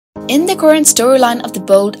In the current storyline of The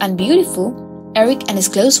Bold and Beautiful, Eric and his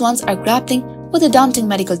close ones are grappling with a daunting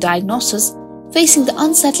medical diagnosis, facing the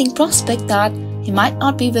unsettling prospect that he might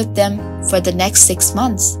not be with them for the next 6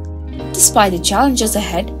 months. Despite the challenges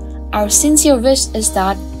ahead, our sincere wish is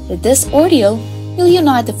that with this ordeal will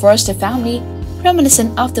unite the Forrester family,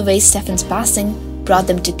 reminiscent of the way Stefan's passing brought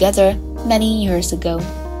them together many years ago.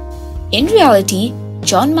 In reality,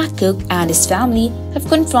 John McCook and his family have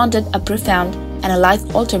confronted a profound and a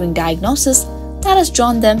life-altering diagnosis that has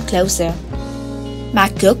drawn them closer.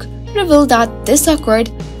 McCook revealed that this occurred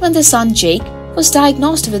when their son Jake was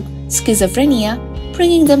diagnosed with schizophrenia,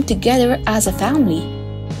 bringing them together as a family.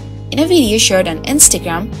 In a video shared on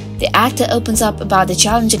Instagram, the actor opens up about the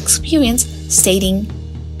challenging experience, stating,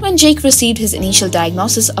 "When Jake received his initial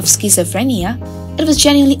diagnosis of schizophrenia, it was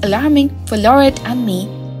genuinely alarming for Laurette and me,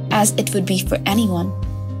 as it would be for anyone.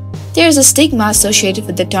 There is a stigma associated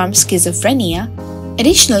with the term schizophrenia.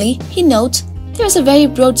 Additionally, he notes, there is a very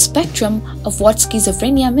broad spectrum of what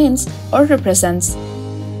schizophrenia means or represents.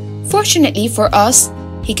 Fortunately for us,"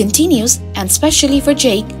 he continues, "and especially for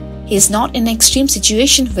Jake, he is not in an extreme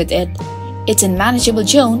situation with it. It's in manageable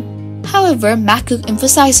zone." However, McCook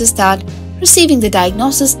emphasizes that receiving the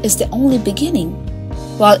diagnosis is the only beginning.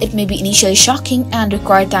 While it may be initially shocking and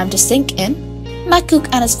require time to sink in, McCook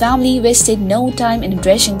and his family wasted no time in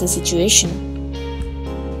addressing the situation.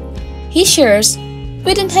 He shares,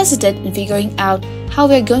 "We didn't hesitate in figuring out how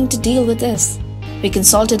we're going to deal with this. We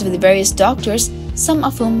consulted with various doctors, some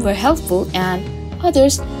of whom were helpful and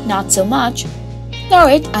others not so much.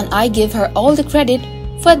 Laurette, and I give her all the credit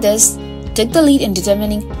for this, took the lead in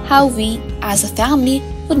determining how we, as a family,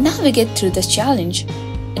 would navigate through this challenge."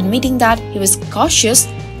 Admitting that he was cautious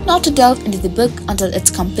not to delve into the book until its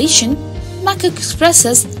completion, McCook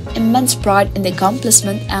expresses immense pride in the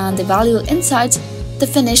accomplishment and the valuable insights the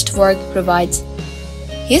finished work provides.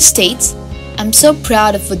 He states, "I'm so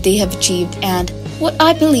proud of what they have achieved and what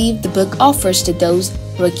I believe the book offers to those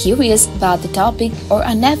who are curious about the topic or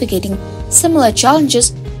are navigating similar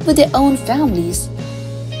challenges with their own families.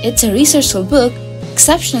 It's a researchful book,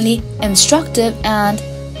 exceptionally instructive, and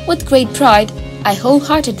with great pride, I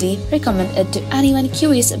wholeheartedly recommend it to anyone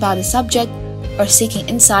curious about the subject or seeking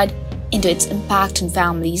insight into its impact on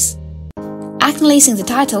families." Acknowledging the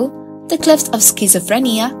title, "The Cliffs of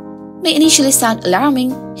Schizophrenia," may initially sound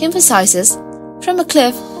alarming, he emphasizes, "From a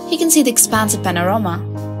cliff, you can see the expansive panorama.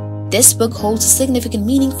 This book holds a significant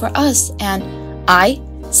meaning for us, and I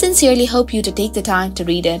sincerely hope you to take the time to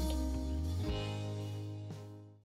read it."